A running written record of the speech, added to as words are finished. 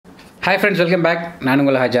Hi friends, welcome back. நான்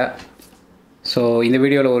உங்கள் Haja. So இந்த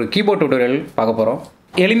வீடியோவில் ஒரு கீபோர்ட் டியூட்டோரியல் பார்க்க போகிறோம்.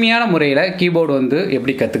 எளிமையான முறையில் கீபோர்டு வந்து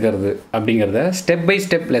எப்படி கற்றுக்கிறது அப்படிங்கிறத ஸ்டெப் பை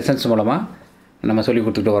ஸ்டெப் லெசன்ஸ் மூலமாக நம்ம சொல்லி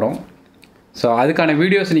கொடுத்துட்டு வரோம். ஸோ அதுக்கான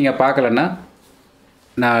வீடியோஸ் நீங்கள் பார்க்கலன்னா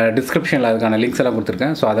நான் டிஸ்கிரிப்ஷனில் அதுக்கான லிங்க்ஸ் எல்லாம்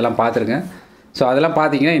கொடுத்துருக்கேன். ஸோ அதெல்லாம் பார்த்துருக்கேன். ஸோ அதெல்லாம்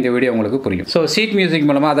பார்த்தீங்கன்னா இந்த வீடியோ உங்களுக்கு புரியும். ஸோ ஷீட்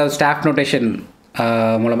மியூசிக் மூலமாக, அதாவது ஸ்டாஃப் நோட்டேஷன்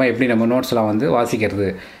மூலமாக எப்படி நம்ம நோட்ஸ்லாம் வந்து வாசிக்கிறது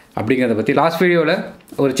அப்படிங்கிறத பற்றி லாஸ்ட் வீடியோவில்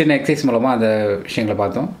ஒரு சின்ன எக்ஸசைஸ் மூலமாக அந்த விஷயங்களை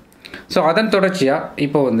பார்த்தோம். ஸோ அதன் தொடர்ச்சியாக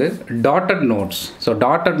இப்போ வந்து டாட்டட் நோட்ஸ். ஸோ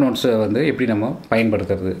டாட்டட் நோட்ஸை வந்து எப்படி நம்ம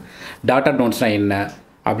பயன்படுத்துறது, டாட்டட் நோட்ஸ்னால் என்ன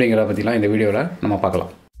அப்படிங்கிறத பற்றிலாம் இந்த வீடியோவில் நம்ம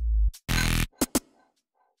பார்க்கலாம்.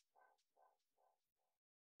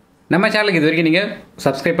 நம்ம சேனலுக்கு இது வரைக்கும் நீங்கள்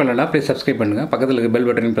சப்ஸ்கிரைப் பண்ணலன்னா ப்ளீஸ் சப்ஸ்கிரைப் பண்ணுங்கள். பக்கத்தில் இருக்க பெல்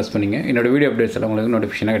பட்டனையும் ப்ரெஸ் பண்ணிங்க. என்னோடய வீடியோ அப்டேட்ஸ் எல்லாம் உங்களுக்கு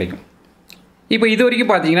நோட்டிஃபிகேஷனாக கிடைக்கும். இப்போ இது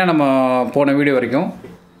வரைக்கும் பார்த்தீங்கன்னா நம்ம போன வீடியோ வரைக்கும்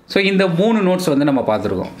ஸோ இந்த 3 நோட்ஸ் வந்து நம்ம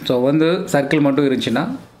பார்த்துருக்கோம். ஸோ வந்து சர்க்கிள் மட்டும் இருந்துச்சுன்னா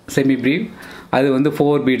செமி ப்ரீவ், அது வந்து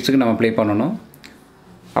 4 பீட்ஸுக்கு நம்ம ப்ளே பண்ணணும்.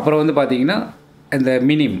 அப்புறம் வந்து பார்த்திங்கன்னா இந்த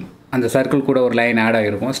மினிம், அந்த சர்க்கிள் கூட ஒரு லைன் ஆட்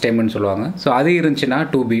ஆகிருக்கும், ஸ்டெம்னு சொல்லுவாங்க. ஸோ அது இருந்துச்சுன்னா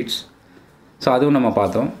 2 பீட்ஸ். ஸோ அதுவும் நம்ம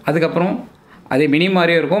பார்த்தோம். அதுக்கப்புறம் அதே மினிம்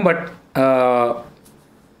மாதிரியே இருக்கும், பட்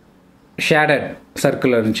ஷேடட்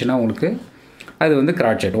சர்க்கிள் இருந்துச்சுன்னா உங்களுக்கு அது வந்து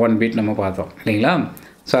கிராட்செட் 1 பீட் நம்ம பார்த்தோம் இல்லைங்களா.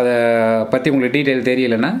 ஸோ அதை பற்றி உங்களுக்கு டீட்டெயில்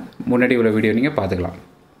தெரியலைன்னா முன்னாடி உள்ள வீடியோ நீங்கள் பார்த்துக்கலாம்.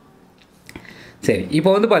 சரி, இப்போ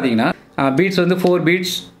வந்து பார்த்தீங்கன்னா பீட்ஸ் வந்து 4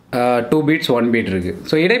 பீட்ஸ், 2 பீட்ஸ், 1 பீட் இருக்குது.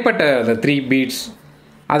 ஸோ இடைப்பட்ட அந்த 3 பீட்ஸ்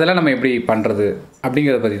அதெல்லாம் நம்ம எப்படி பண்ணுறது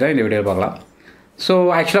அப்படிங்கிறத பற்றி தான் இந்த வீடியோ பார்க்கலாம். ஸோ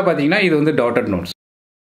ஆக்சுவலாக பார்த்தீங்கன்னா இது வந்து dotted notes.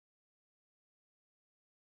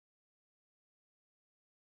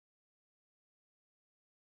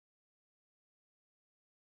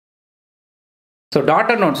 So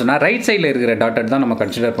dotted நோட்ஸ்னால் right சைடில் இருக்கிற டாட்டட் தான் நம்ம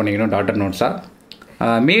கன்சிடர் பண்ணிக்கணும் டாட்டட் நோட்ஸாக.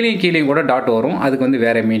 மேலேயும் கீழேயும் கூட டாட் வரும், அதுக்கு வந்து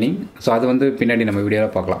வேறு மீனிங். ஸோ அது வந்து பின்னாடி நம்ம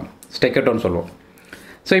வீடியோவில் பார்க்கலாம். ஸ்டெக்கட்டோன்னு சொல்லுவோம்.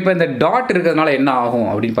 ஸோ இப்போ இந்த டாட் இருக்கிறதுனால என்ன ஆகும்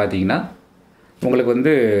அப்படின்னு பார்த்தீங்கன்னா உங்களுக்கு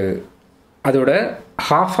வந்து அதோட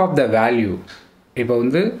half ஆஃப் த வேல்யூ, இப்போ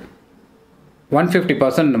வந்து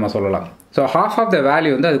 150% நம்ம சொல்லலாம். So half of the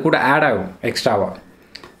value வந்து அது கூட ஆட் ஆகும் எக்ஸ்ட்ராவாக.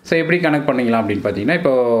 ஸோ எப்படி கனெக்ட் பண்ணிக்கலாம் அப்படின்னு பார்த்தீங்கன்னா,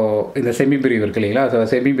 இப்போது இந்த செமி பிரிவு இருக்குது இல்லைங்களா. ஸோ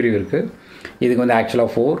செமி பிரிவு இருக்குது, இதுக்கு வந்து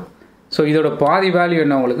ஆக்சுவலாக 4. ஸோ இதோட பாதி வேல்யூ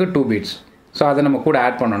என்ன உங்களுக்கு 2 பீட்ஸ். ஸோ அதை நம்ம கூட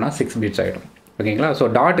ஆட் பண்ணோன்னா 6 பீட்ஸ் ஆகிடும். ஓகேங்களா. ஸோ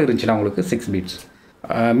டாட் இருந்துச்சுன்னா உங்களுக்கு 6 பீட்ஸ்.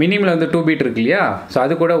 மினிமில் வந்து 2 பீட் இருக்கு இல்லையா. ஸோ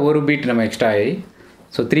அது கூட ஒரு பீட் நம்ம எக்ஸ்ட்ரா ஆகி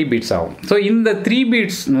ஸோ 3 பீட்ஸ் ஆகும். ஸோ இந்த 3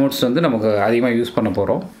 பீட்ஸ் நோட்ஸ் வந்து நமக்கு அதிகமாக யூஸ் பண்ண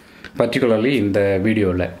போகிறோம், பர்டிகுலர்லி இந்த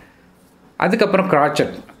வீடியோவில். அதுக்கப்புறம்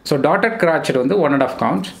கிராட்செட். ஸோ டாட்டட் கிராட்செட் வந்து 1.5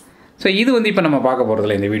 கவுண்ட். ஸோ இது வந்து இப்போ நம்ம பார்க்க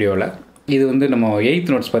போகிறதில்ல இந்த வீடியோவில். இது வந்து நம்ம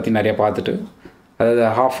 8th நோட்ஸ் பற்றி நிறையா பார்த்துட்டு, அதாவது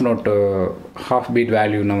ஹாஃப் பீட்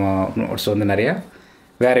வேல்யூ நம்ம நோட்ஸ் வந்து நிறையா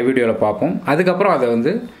வேறு வீடியோவில் பார்ப்போம். அதுக்கப்புறம் அதை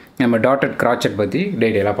வந்து நம்ம டாட்டட் கிராட்செட் பற்றி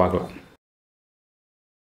டீட்டெயிலாக பார்க்கலாம்.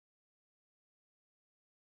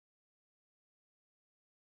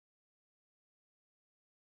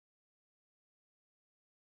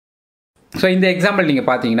 ஸோ இந்த எக்ஸாம்பிள் நீங்கள்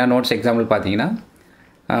பார்த்தீங்கன்னா, நோட்ஸ் எக்ஸாம்பிள் பார்த்தீங்கன்னா,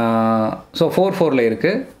 ஸோ 4/4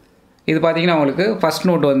 இருக்குது. இது பார்த்தீங்கன்னா உங்களுக்கு ஃபஸ்ட்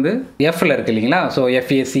நோட் வந்து எஃப்பில் இருக்குது இல்லைங்களா. ஸோ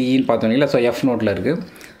எஃப்ஏசின்னு பார்த்தோம் இல்லைங்களா. ஸோ எஃப் நோட்டில் இருக்குது.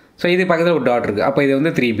 ஸோ இது பக்கத்தில் ஒரு டாட் இருக்குது, அப்போ இது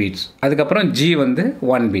வந்து 3 பீட்ஸ். அதுக்கப்புறம் ஜி வந்து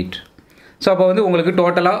 1 பீட். ஸோ அப்போ வந்து உங்களுக்கு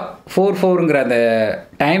டோட்டலாக 4/4ங்கிற அந்த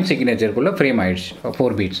டைம் சிக்னேச்சருக்குள்ளே ஃப்ரேம் ஆகிடுச்சு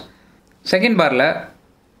 4 பீட்ஸ். செகண்ட் பாரில்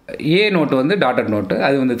ஏ நோட்டு வந்து டாட்டட் நோட்டு,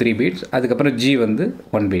 அது வந்து 3 பீட்ஸ். அதுக்கப்புறம் ஜி வந்து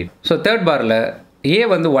 1 பீட். ஸோ தேர்ட் பாரில் ஏ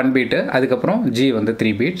வந்து 1 பீட்டு, அதுக்கப்புறம் ஜி வந்து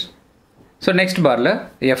 3 பீட்ஸ். ஸோ நெக்ஸ்ட் பாரில்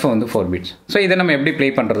எஃப் வந்து 4 பீட்ஸ். ஸோ இதை நம்ம எப்படி ப்ளே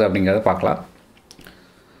பண்ணுறது அப்படிங்கிறத பார்க்கலாம்.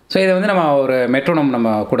 ஸோ இதை வந்து நம்ம ஒரு மெட்ரோனம்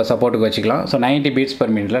நம்ம கூட சப்போர்ட்டுக்கு வச்சுக்கலாம். ஸோ 90 பீட்ஸ்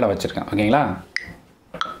பெர் மினிட்டில் நான் வச்சுருக்கேன். ஓகேங்களா.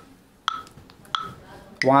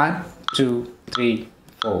 1 2 3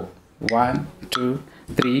 4 1 2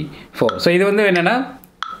 3 4. ஸோ இது வந்து என்னென்னா,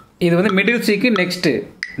 இது வந்து மிடில் சிக்கு நெக்ஸ்ட்டு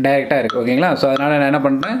டைரெக்டாக இருக்குது. ஓகேங்களா. ஸோ அதனால் நான் என்ன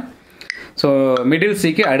பண்ணுறேன், ஸோ மிடில்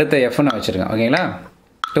சிக்கு அடுத்த எஃப் நான் வச்சுருக்கேன். ஓகேங்களா.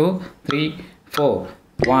 2 3 4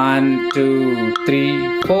 1 2 3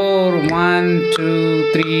 4 1 2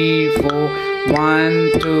 3 4 1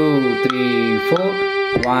 2 3 4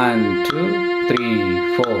 1 2 3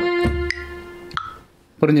 4.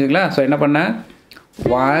 புரிஞ்சுதுங்களா. ஸோ என்ன பண்ண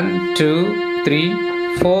 1 2 3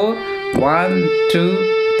 4 1 2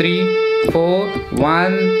 3 4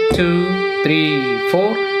 1 2 3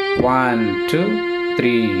 4 1 2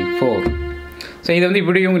 3 4. ஸோ இதை வந்து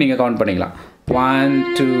இப்படியும் நீங்கள் கவுண்ட் பண்ணிக்கலாம். 1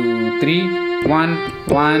 2 3 1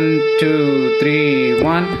 1 2 3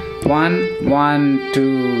 1 1 1 2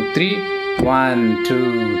 3 1 2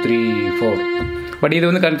 3 4. பட் இது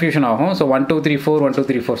வந்து கன்ஃபியூஷன் ஆகும். ஸோ 1 2 3 4 1 2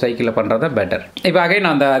 3 4 சைக்கிளில் பண்ணுறது பெட்டர். இப்போ அகைன்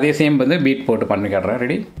நான் அந்த அதே சேம் வந்து பீட் போட்டு பண்ணி காட்டுறேன்.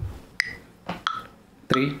 ரெடி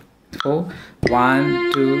 3 4 1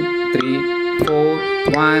 2 3 4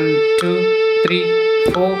 1 2 3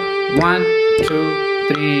 4 1 2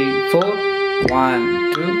 3 4 1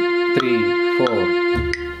 2 3 4.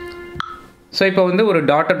 ஸோ இப்போ வந்து ஒரு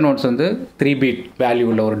டாட்டட் நோட்ஸ் வந்து 3 பீட் வேல்யூ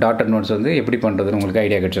உள்ள ஒரு டாட்டட் நோட்ஸ் வந்து எப்படி பண்ணுறதுன்னு உங்களுக்கு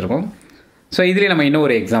ஐடியா கிடச்சிருக்கும். ஸோ இதுலேயே நம்ம இன்னும்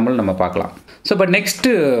ஒரு எக்ஸாம்பிள் நம்ம பார்க்கலாம். ஸோ இப்போ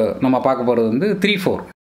நெக்ஸ்ட்டு நம்ம பார்க்க போகிறது வந்து 3 4.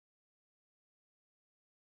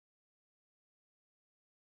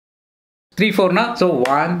 3 4னா ஸோ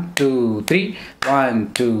 1 2 3 1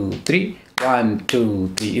 2 3 1 2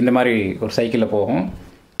 3 இந்த மாதிரி ஒரு சைக்கிளில் போகும்.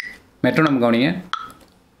 மெட்ரோனம் கவனிங்க.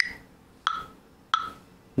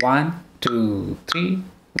 1 2 3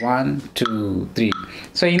 1 2 3.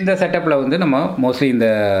 ஸோ இந்த செட்டப்பில் வந்து நம்ம மோஸ்ட்லி இந்த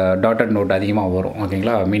டாட்டட் நோட் அதிகமாக வரும்.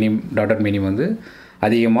 ஓகேங்களா, டாட்டட் மினிம் வந்து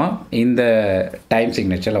அதிகமாக இந்த டைம்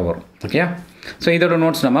சிக்னேச்சரில் வரும். ஓகே, ஸோ இதோட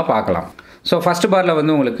நோட்ஸ் நம்ம பார்க்கலாம். ஸோ ஃபஸ்ட் பாரில்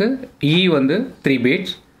வந்து உங்களுக்கு இ வந்து 3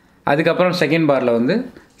 பீட்ஸ். அதுக்கப்புறம் செகண்ட் பாரில் வந்து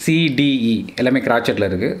சிடிஇ எல்லாமே கிராச்செட்டில்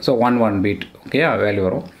இருக்குது. ஸோ 1 1 பீட் ஓகே வேல்யூ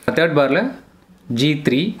வரும். தேர்ட் பாரில்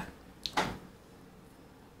G3.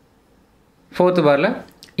 ஃபோர்த்து பாரில்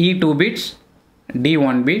இ 2 பீட்ஸ், டி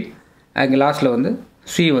 1 பீட், அங்கே லாஸ்ட்டில் வந்து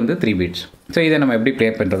சி வந்து 3 பீட்ஸ். ஸோ இதை நம்ம எப்படி ப்ளே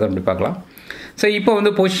பண்ணுறது அப்படி பார்க்கலாம். ஸோ இப்போ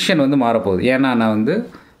வந்து பொசிஷன் வந்து மாறப்போகுது. ஏன்னா நான் வந்து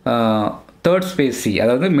தேர்ட் ஸ்பேஸ் சி,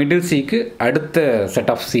 அதாவது மிடில் சிக்கு அடுத்த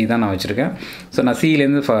செட் ஆஃப் சி தான் நான் வச்சுருக்கேன். ஸோ நான்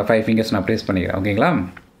சியிலேருந்து 5 ஃபிங்கர்ஸ் நான் ப்ளேஸ் பண்ணிக்கிறேன். ஓகேங்களா,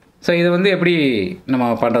 ஸோ இது வந்து எப்படி நம்ம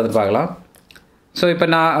பண்ணுறது பார்க்கலாம். ஸோ இப்போ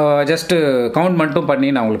நான் ஜஸ்ட்டு கவுண்ட் மட்டும் பண்ணி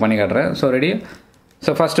நான் உங்களுக்கு பண்ணி காட்டுறேன். So ready.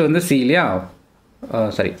 ஸோ ஃபஸ்ட்டு வந்து சி இல்லையா,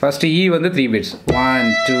 சாரி ஃபஸ்ட்டு இ வந்து 3 பீட்ஸ். 1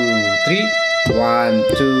 2 3 1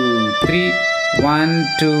 2 3 1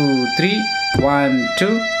 2 3 1 2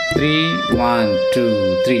 3 1 2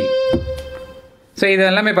 3. ஸோ இது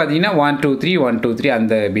எல்லாமே பார்த்தீங்கன்னா 1 2 3 1 2 3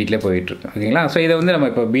 அந்த பீட்டில் போயிட்டுருக்கு. ஓகேங்களா, ஸோ இதை வந்து நம்ம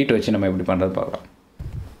இப்போ பீட் வச்சு நம்ம எப்படி பண்ணுறது பார்க்கலாம்.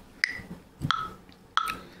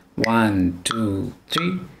 1 2 3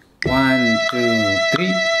 1 2 3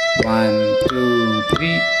 1 2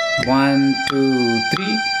 3 1 2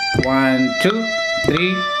 3 1 2 3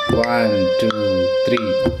 1 2 3.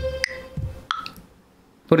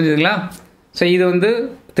 புரிஞ்சுதுங்களா? ஸோ இது வந்து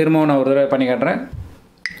திரும்பவும் நான் ஒரு தடவை பண்ணி காட்டுறேன்.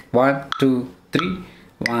 1 2 3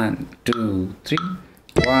 1 2 3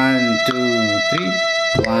 1 2 3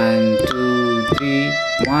 1 2 3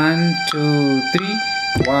 1 2 3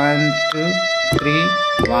 1 2 3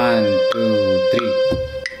 1 2 3.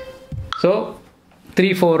 ஸோ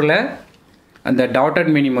 3 4ல் அந்த டாட்டட்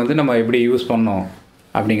மினிம் வந்து நம்ம எப்படி யூஸ் பண்ணோம்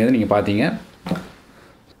அப்படிங்கிறது நீங்கள் பார்த்தீங்க.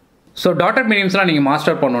 ஸோ டாட்டட் மினிம்ஸ்லாம் நீங்கள்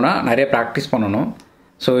மாஸ்டர் பண்ணணுன்னா நிறைய ப்ராக்டிஸ் பண்ணணும்.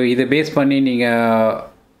 ஸோ இதை பேஸ் பண்ணி நீங்கள்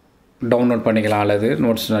டவுன்லோட் பண்ணிக்கலாம், அல்லது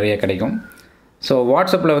நோட்ஸ் நிறைய கிடைக்கும். ஸோ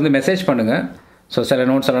வாட்ஸ்அப்பில் வந்து மெசேஜ் பண்ணுங்கள். ஸோ சில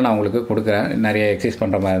நோட்ஸ் எல்லாம் நான் உங்களுக்கு கொடுக்குறேன். நிறைய எக்ஸசைஸ்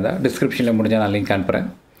பண்ணுற மாதிரி இருந்தால் டிஸ்கிரிப்ஷனில் முடிஞ்சால் நான் லிங்க் அனுப்புகிறேன்.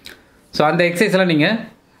 ஸோ அந்த எக்ஸசைஸ்லாம் நீங்கள்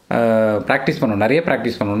ப்ராக்டிஸ் பண்ணணும், நிறைய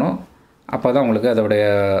ப்ராக்டிஸ் பண்ணணும். அப்போ தான் உங்களுக்கு அதோடைய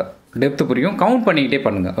டெப்த்து புரியும். கவுண்ட் பண்ணிக்கிட்டே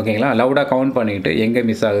பண்ணுங்கள். ஓகேங்களா, லவுடாக கவுண்ட் பண்ணிக்கிட்டு எங்கே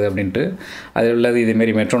மிஸ் ஆகுது அப்படின்ட்டு அது உள்ளது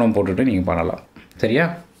இதேமாரி மெட்ரோனம் போட்டுட்டு நீங்கள் பண்ணலாம். சரியா?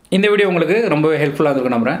 இந்த வீடியோ உங்களுக்கு ரொம்பவே ஹெல்ப்ஃபுல்லாக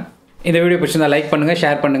இருக்கும் நம்புகிறேன். இந்த வீடியோ பிடிச்சிருந்தால் லைக் பண்ணுங்கள்,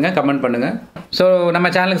 ஷேர் பண்ணுங்கள், கமெண்ட் பண்ணுங்கள். ஸோ நம்ம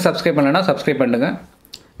சேனலுக்கு சப்ஸ்கிரைப் பண்ணலைன்னா சப்ஸ்கிரைப் பண்ணுங்கள்.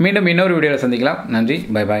 மீண்டும் இன்னொரு வீடியோவில் சந்திக்கலாம். நன்றி,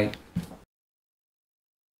 பை பாய்.